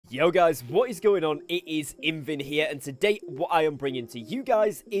Yo guys, what is going on? It is Invin here, and today what I am bringing to you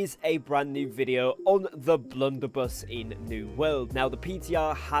guys is a brand new video on the Blunderbuss in New World. Now the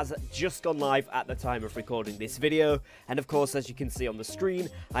PTR has just gone live at the time of recording this video, and of course as you can see on the screen,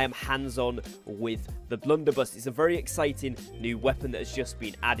 I am hands-on with the Blunderbuss. It's a very exciting new weapon that has just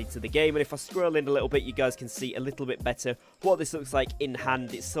been added to the game, and if I scroll in a little bit you guys can see a little bit better what this looks like in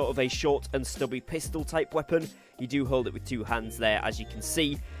hand. It's sort of a short and stubby pistol type weapon. You do hold it with two hands there, as you can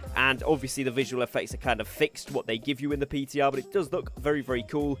see, and obviously the visual effects are kind of fixed what they give you in the PTR, but it does look very, very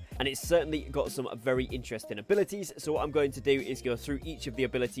cool, and it's certainly got some very interesting abilities. So what I'm going to do is go through each of the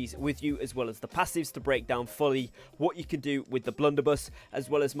abilities with you, as well as the passives, to break down fully what you can do with the Blunderbuss, as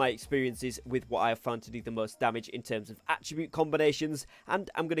well as my experiences with what I have found to do the most damage in terms of attribute combinations, and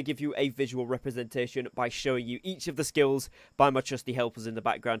I'm going to give you a visual representation by showing you each of the skills by my trusty helpers in the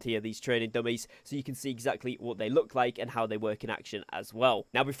background here, these training dummies, so you can see exactly what they look like and how they work in action as well.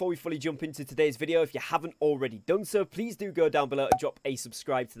 Now before we fully jump into today's video, if you haven't already done so, please do go down below and drop a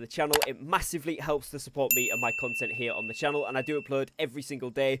subscribe to the channel. It massively helps to support me and my content here on the channel, and I do upload every single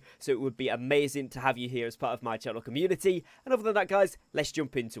day, so it would be amazing to have you here as part of my channel community. And other than that guys, let's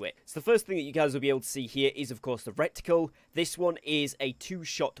jump into it. So the first thing that you guys will be able to see here is of course the reticle. This one is a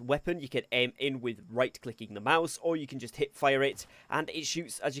two-shot weapon. You can aim in with right clicking the mouse, or you can just hip fire it, and it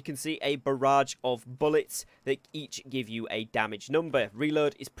shoots, as you can see, a barrage of bullets that each give you a damage number.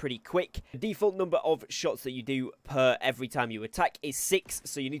 Reload is pretty quick. The default number of shots that you do per every time you attack is 6,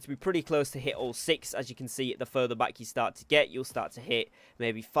 so you need to be pretty close to hit all 6. As you can see, the further back you start to get, you'll start to hit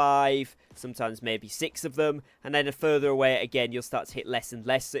maybe 5, sometimes maybe 6 of them, and then the further away again you'll start to hit less and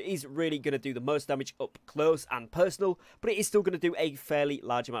less. So it is really going to do the most damage up close and personal, but it is still going to do a fairly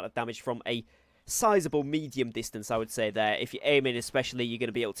large amount of damage from a sizable medium distance, I would say there. If you're aiming especially, you're going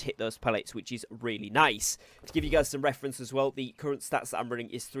to be able to hit those pellets, which is really nice. To give you guys some reference as well, the current stats that I'm running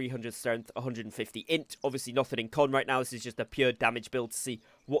is 300 strength, 150 int. Obviously nothing in con right now, this is just a pure damage build to see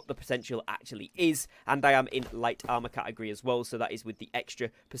what the potential actually is, and I am in light armor category as well, so that is with the extra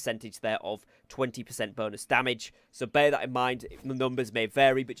percentage there of 20% bonus damage. So bear that in mind. The numbers may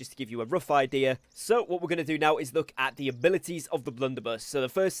vary, but just to give you a rough idea. So what we're going to do now is look at the abilities of the Blunderbuss. So the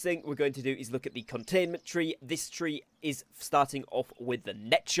first thing we're going to do is look at the containment tree. This tree is starting off with the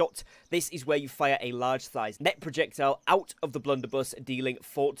net shot. This is where you fire a large size net projectile out of the Blunderbuss, dealing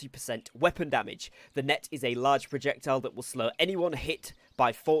 40% weapon damage. The net is a large projectile that will slow anyone hit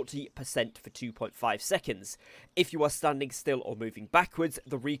by 40% for 2.5 seconds. If you are standing still or moving backwards,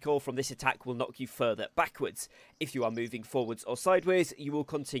 the recoil from this attack will knock you further backwards. If you are moving forwards or sideways, you will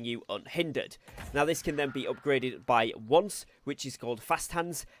continue unhindered. Now this can then be upgraded by once, which is called fast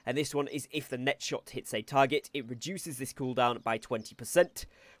hands, and this one is if the net shot hits a target, it reduces this cooldown by 20%.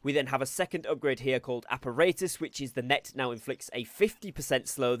 We then have a second upgrade here called apparatus, which is the net now inflicts a 50%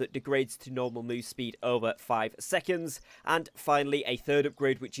 slow that degrades to normal move speed over 5 seconds. And finally a third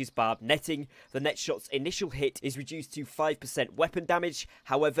upgrade, which is barbed netting. The net shot's initial hit is reduced to 5% weapon damage,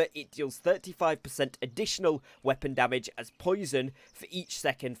 however it deals 35% additional weapon damage as poison for each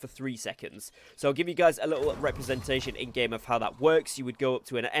second for 3 seconds. So I'll give you guys a little representation in game of how that works. You would go up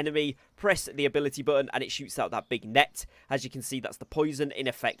to an enemy, press the ability button, and it shoots out that big net. As you can see, that's the poison in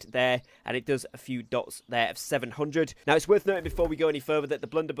effect there, and it does a few dots there of 700. Now it's worth noting before we go any further that the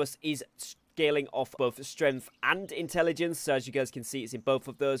Blunderbuss is scaling off both strength and intelligence. So as you guys can see, it's in both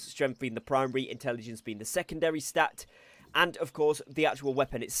of those, strength being the primary, intelligence being the secondary stat. And of course the actual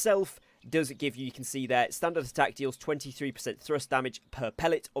weapon itself does give you, you can see there, standard attack deals 23% thrust damage per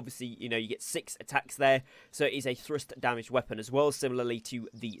pellet. Obviously, you know, you get 6 attacks there, so it is a thrust damage weapon as well, similarly to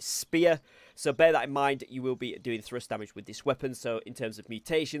the spear. So bear that in mind, you will be doing thrust damage with this weapon. So in terms of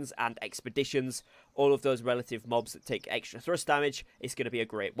mutations and expeditions, all of those relative mobs that take extra thrust damage, it's going to be a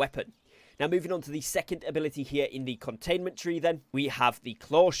great weapon. Now moving on to the second ability here in the containment tree then, we have the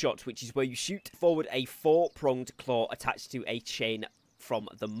claw shot, which is where you shoot forward a 4-pronged claw attached to a chain from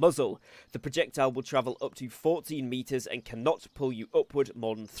the muzzle. The projectile will travel up to 14 meters and cannot pull you upward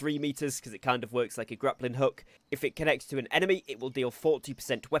more than 3 meters, because it kind of works like a grappling hook. If it connects to an enemy, it will deal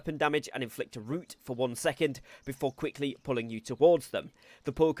 40% weapon damage and inflict a root for 1 second before quickly pulling you towards them.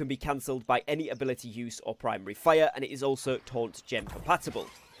 The pull can be cancelled by any ability use or primary fire, and it is also taunt gem compatible.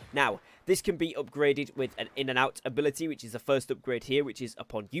 Now, this can be upgraded with an in and out ability, which is the first upgrade here, which is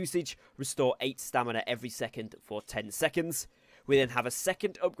upon usage, restore 8 stamina every second for 10 seconds. We then have a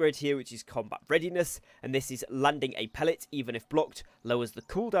second upgrade here, which is combat readiness, and this is landing a pellet, even if blocked, lowers the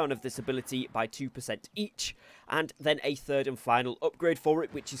cooldown of this ability by 2% each. And then a third and final upgrade for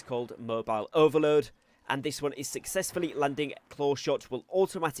it, which is called mobile overload. and this one is successfully landing claw shot will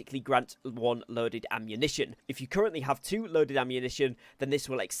automatically grant 1 loaded ammunition. If you currently have 2 loaded ammunition, then this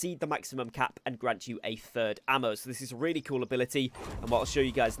will exceed the maximum cap and grant you a 3rd ammo. So this is a really cool ability, and what I'll show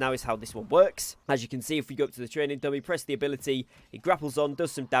you guys now is how this one works. As you can see, if we go up to the training dummy, press the ability, it grapples on,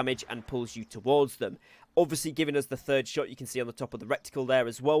 does some damage, and pulls you towards them. Obviously giving us the 3rd shot, you can see on the top of the reticle there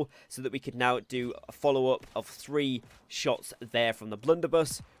as well, so that we could now do a follow-up of 3 shots there from the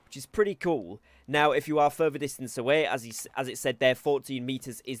blunderbuss, which is pretty cool. Now, if you are further distance away, as it said there, 14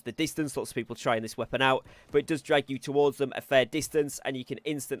 meters is the distance. Lots of people trying this weapon out, but it does drag you towards them a fair distance, and you can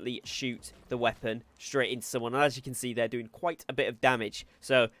instantly shoot the weapon straight into someone. And as you can see, they're doing quite a bit of damage.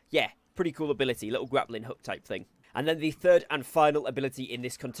 So, yeah, pretty cool ability, little grappling hook type thing. And then the 3rd and final ability in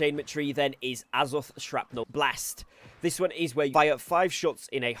this containment tree then is Azoth Shrapnel Blast. This one is where you fire 5 shots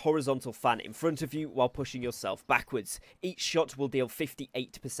in a horizontal fan in front of you while pushing yourself backwards. Each shot will deal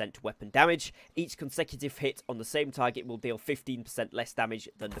 58% weapon damage. Each consecutive hit on the same target will deal 15% less damage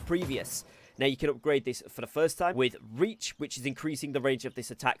than the previous. Now you can upgrade this for the first time with Reach, which is increasing the range of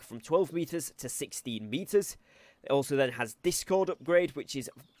this attack from 12 meters to 16 meters. It also then has Discord upgrade, which is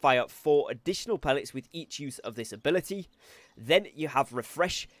fire 4 additional pellets with each use of this ability. Then you have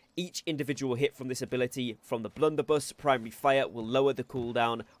Refresh. Each individual hit from this ability from the blunderbuss primary fire will lower the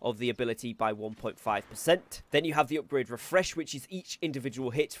cooldown of the ability by 1.5%. Then you have the upgrade Refresh, which is each individual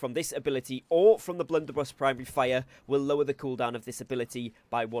hit from this ability or from the blunderbuss primary fire will lower the cooldown of this ability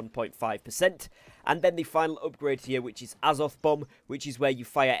by 1.5%. And then the final upgrade here, which is Azoth Bomb, which is where you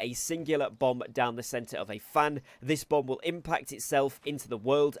fire a singular bomb down the center of a fan. This bomb will impact itself into the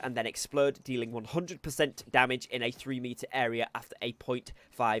world and then explode, dealing 100% damage in a 3-meter area after a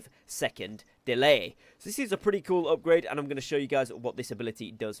 0.5-second delay. So this is a pretty cool upgrade, and I'm going to show you guys what this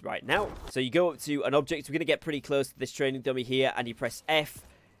ability does right now. So you go up to an object. We're going to get pretty close to this training dummy here, and you press F.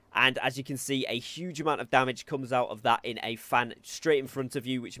 And as you can see, a huge amount of damage comes out of that in a fan straight in front of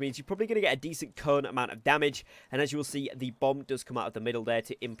you, which means you're probably going to get a decent cone amount of damage. And as you will see, the bomb does come out of the middle there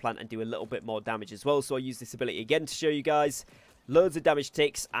to implant and do a little bit more damage as well. So I'll use this ability again to show you guys. Loads of damage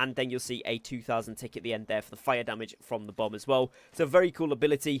ticks, and then you'll see a 2000 tick at the end there for the fire damage from the bomb as well. So very cool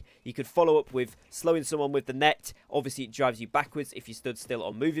ability. You could follow up with slowing someone with the net. Obviously it drives you backwards if you stood still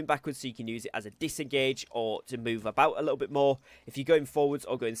or moving backwards, so you can use it as a disengage or to move about a little bit more. If you're going forwards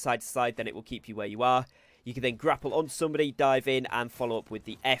or going side to side, then it will keep you where you are. You can then grapple onto somebody, dive in, and follow up with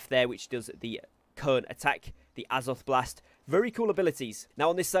the F there, which does the cone attack, the Azoth Blast. Very cool abilities. Now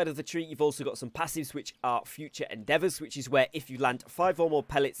on this side of the tree, you've also got some passives, which are Future Endeavors, which is where if you land 5 or more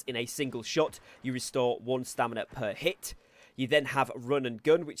pellets in a single shot, you restore 1 stamina per hit. You then have Run and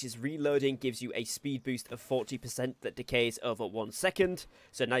Gun, which is reloading, gives you a speed boost of 40% that decays over 1 second.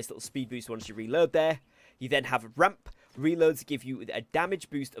 So a nice little speed boost once you reload there. You then have Ramp. Reloads give you a damage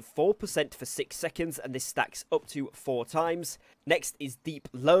boost of 4% for 6 seconds, and this stacks up to 4 times. Next is Deep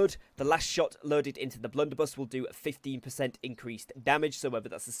Load. The last shot loaded into the blunderbuss will do 15% increased damage, so whether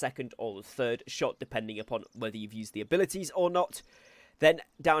that's the second or the third shot, depending upon whether you've used the abilities or not. Then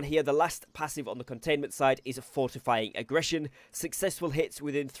down here, the last passive on the containment side is Fortifying Aggression. Successful hits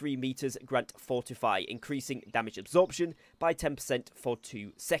within 3 meters grant Fortify, increasing damage absorption by 10% for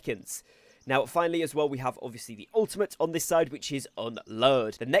 2 seconds. Now, finally, as well, we have obviously the ultimate on this side, which is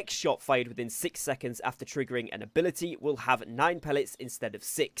Unload. The next shot fired within 6 seconds after triggering an ability will have 9 pellets instead of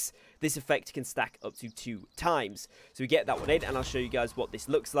 6. This effect can stack up to 2 times. So we get that one in, and I'll show you guys what this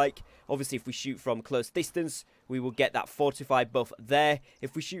looks like. Obviously, if we shoot from close distance, we will get that Fortify buff there.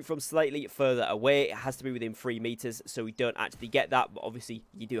 If we shoot from slightly further away, it has to be within 3 meters, so we don't actually get that, but obviously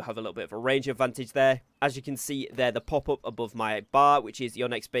you do have a little bit of a range advantage there. As you can see there, the pop-up above my bar, which is your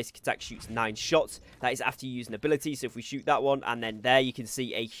next basic attack shoots 9 shots. That is after you use an ability, so if we shoot that one, and then there you can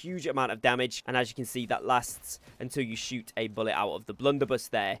see a huge amount of damage, and as you can see, that lasts until you shoot a bullet out of the blunderbuss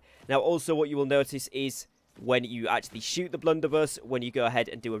there. Now also what you will notice is when you actually shoot the blunderbuss, when you go ahead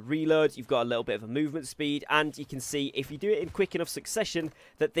and do a reload, you've got a little bit of a movement speed, and you can see if you do it in quick enough succession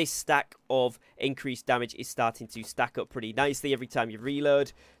that this stack of increased damage is starting to stack up pretty nicely every time you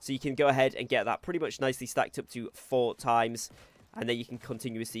reload. So you can go ahead and get that pretty much nicely stacked up to 4 times, and then you can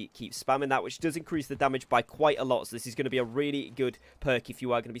continuously keep spamming that, which does increase the damage by quite a lot. So this is going to be a really good perk if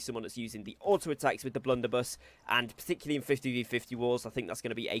you are going to be someone that's using the auto attacks with the blunderbuss, and particularly in 50v50 wars, I think that's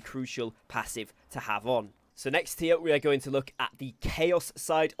going to be a crucial passive to have on. So next here, we are going to look at the chaos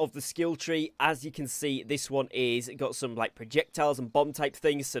side of the skill tree. As you can see, this one is got some like projectiles and bomb type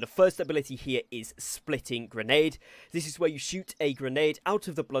things. So the first ability here is Splitting Grenade. This is where you shoot a grenade out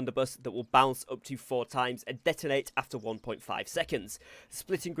of the blunderbuss that will bounce up to 4 times and detonate after 1.5 seconds. The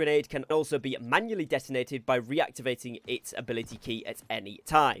Splitting Grenade can also be manually detonated by reactivating its ability key at any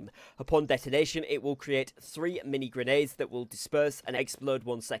time. Upon detonation, it will create 3 mini grenades that will disperse and explode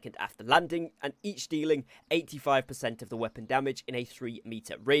 1 second after landing, and each dealing 85% of the weapon damage in a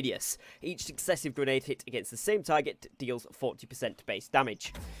 3-meter radius. Each successive grenade hit against the same target deals 40% base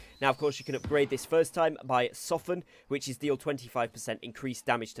damage. Now, of course, you can upgrade this first time by Soften, which is deal 25% increased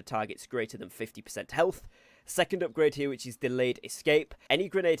damage to targets greater than 50% health. Second upgrade here, which is Delayed Escape. Any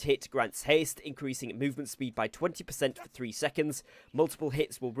grenade hit grants haste, increasing movement speed by 20% for 3 seconds. Multiple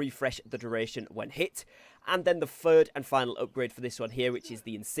hits will refresh the duration when hit. And then the third and final upgrade for this one here, which is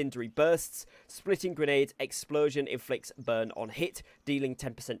the Incendiary Bursts. Splitting Grenade Explosion inflicts burn on hit, dealing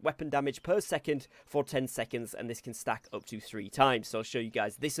 10% weapon damage per second for 10 seconds, and this can stack up to 3 times. So I'll show you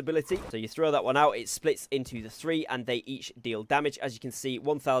guys this ability. So you throw that one out, it splits into the 3, and they each deal damage. As you can see,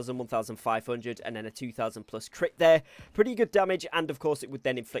 1,000, 1,500, and then a 2,000 plus crit there. Pretty good damage, and of course it would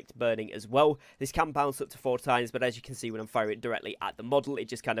then inflict burning as well. This can bounce up to 4 times, but as you can see when I'm firing it directly at the model, it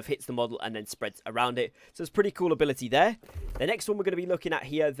just kind of hits the model and then spreads around it. So it's pretty cool ability there. The next one we're going to be looking at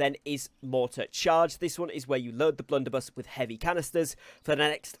here then is Mortar Charge. This one is where you load the blunderbuss with heavy canisters for the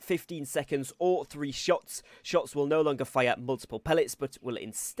next 15 seconds or 3 shots. Shots will no longer fire multiple pellets, but will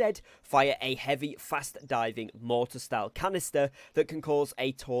instead fire a heavy, fast-diving mortar-style canister that can cause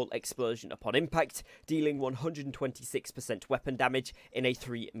a tall explosion upon impact, dealing 126% weapon damage in a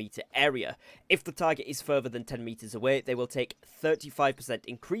 3-meter area. If the target is further than 10 meters away, they will take 35%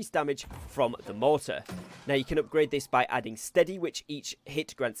 increased damage from the mortar. Now you can upgrade this by adding Steady, which each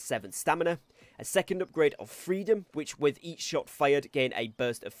hit grants 7 stamina. A second upgrade of Freedom, which with each shot fired gain a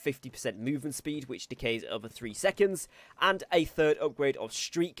burst of 50% movement speed, which decays over 3 seconds. And a third upgrade of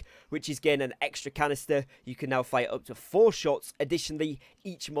Streak, which is gain an extra canister. You can now fire up to 4 shots. Additionally,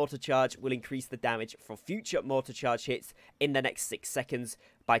 each mortar charge will increase the damage for future mortar charge hits in the next 6 seconds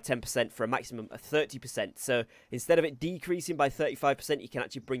by 10% for a maximum of 30%. So instead of it decreasing by 35%, you can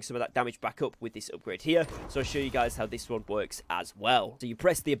actually bring some of that damage back up with this upgrade here. So I'll show you guys how this one works as well. So you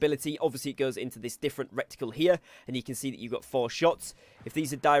press the ability, obviously it goes into this different reticle here, and you can see that you've got 4 shots. If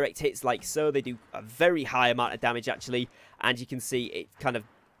these are direct hits like so, they do a very high amount of damage actually, and you can see it kind of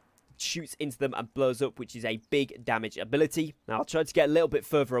shoots into them and blows up, which is a big damage ability. Now I'll try to get a little bit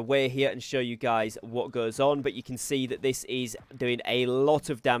further away here and show you guys what goes on, but you can see that this is doing a lot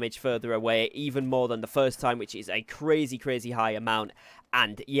of damage further away, even more than the first time, which is a crazy high amount.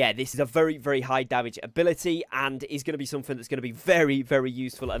 And yeah, this is a very high damage ability, and is going to be something that's going to be very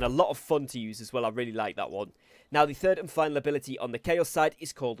useful and a lot of fun to use as well. I really like that one. Now, the third and final ability on the Chaos side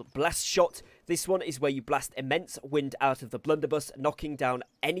is called Blast Shot. This one is where you blast immense wind out of the blunderbuss, knocking down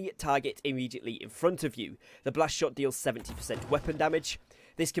any target immediately in front of you. The Blast Shot deals 70% weapon damage.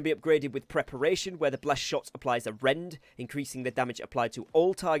 This can be upgraded with Preparation, where the Blast Shot applies a rend, increasing the damage applied to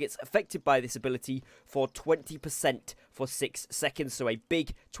all targets affected by this ability for 20% for 6 seconds. So a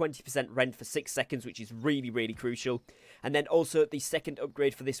big 20% rend for 6 seconds, which is really crucial. And then also the second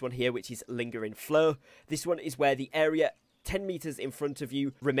upgrade for this one here, which is Lingering Flow. This one is where the area 10 meters in front of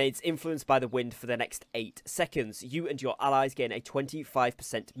you remains influenced by the wind for the next 8 seconds. You and your allies gain a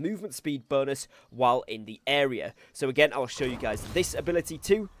 25% movement speed bonus while in the area. So again, I'll show you guys this ability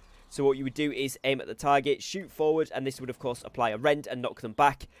too. So what you would do is aim at the target, shoot forward, and this would of course apply a rend and knock them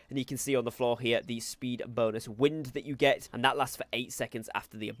back. And you can see on the floor here the speed bonus wind that you get, and that lasts for 8 seconds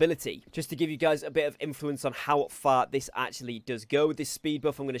after the ability. Just to give you guys a bit of influence on how far this actually does go with this speed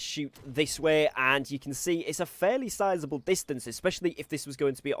buff, I'm going to shoot this way, and you can see it's a fairly sizable distance, especially if this was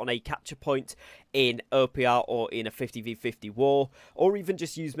going to be on a capture point in OPR or in a 50v50 war, or even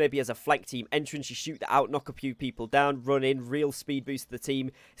just use maybe as a flank team entrance. You shoot that out, knock a few people down, run in, real speed boost to the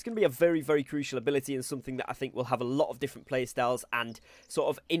team. It's going to be a very crucial ability, and something that I think will have a lot of different playstyles and sort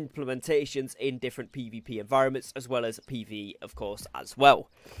of implementations in different PvP environments, as well as PvE of course as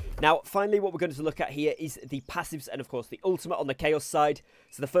well. Now finally, what we're going to look at here is the passives and of course the ultimate on the Chaos side.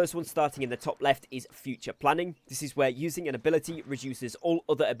 So the first one, starting in the top left, is Future Planning. This is where using an ability reduces all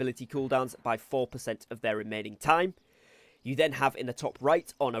other ability cooldowns by 4% of their remaining time. You then have in the top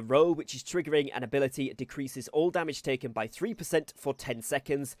right on a roll, which is triggering an ability. It decreases all damage taken by 3% for 10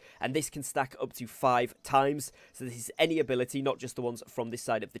 seconds, and this can stack up to 5 times. So this is any ability, not just the ones from this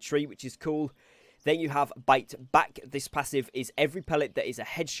side of the tree, which is cool. Then you have Bite Back. This passive is every pellet that is a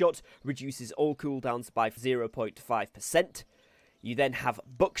headshot reduces all cooldowns by 0.5%. You then have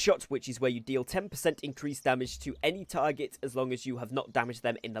Buckshot, which is where you deal 10% increased damage to any target as long as you have not damaged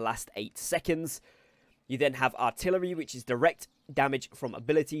them in the last 8 seconds. You then have Artillery, which is direct damage from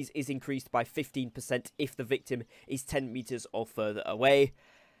abilities is increased by 15% if the victim is 10 meters or further away.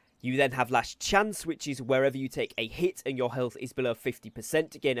 You then have Last Chance, which is wherever you take a hit and your health is below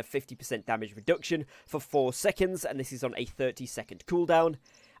 50%, gain a 50% damage reduction for 4 seconds, and this is on a 30-second cooldown.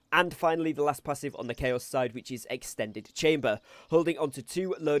 And finally, the last passive on the Chaos side, which is Extended Chamber. Holding onto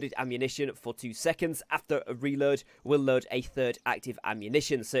 2 loaded ammunition for 2 seconds after a reload will load a 3rd active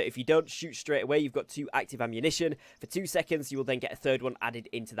ammunition. So if you don't shoot straight away, you've got 2 active ammunition. For 2 seconds, you will then get a 3rd one added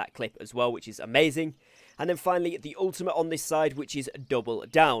into that clip as well, which is amazing. And then finally, the ultimate on this side, which is Double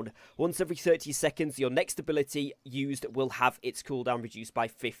Down. Once every 30 seconds, your next ability used will have its cooldown reduced by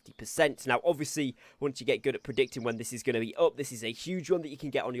 50%. Now, obviously, once you get good at predicting when this is going to be up, this is a huge one that you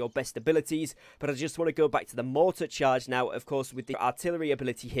can get on your best abilities. But I just want to go back to the Mortar Charge now, of course, with the Artillery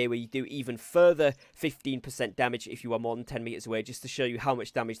ability here, where you do even further 15% damage if you are more than 10 meters away, just to show you how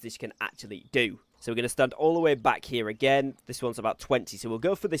much damage this can actually do. So we're going to stand all the way back here again. This one's about 20, so we'll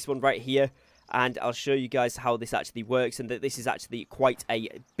go for this one right here. And I'll show you guys how this actually works, and that this is actually quite a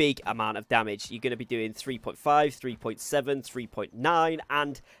big amount of damage. You're going to be doing 3.5, 3.7, 3.9,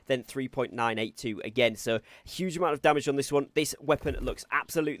 and then 3.982 again. So, huge amount of damage on this one. This weapon looks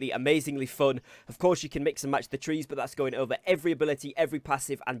absolutely amazingly fun. Of course, you can mix and match the trees, but that's going over every ability, every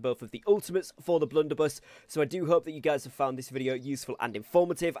passive, and both of the ultimates for the Blunderbuss. So, I do hope that you guys have found this video useful and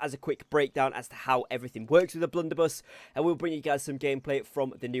informative as a quick breakdown as to how everything works with the Blunderbuss. And we'll bring you guys some gameplay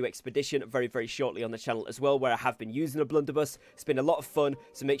from the new expedition very shortly on the channel as well, where I have been using a Blunderbuss. It's been a lot of fun,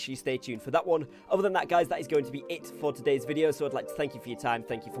 so make sure you stay tuned for that one. Other than that, guys, that is going to be it for today's video, so I'd like to thank you for your time,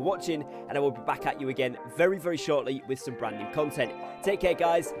 thank you for watching, and I will be back at you again very shortly with some brand new content. Take care,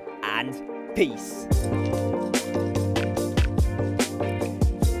 guys, and peace.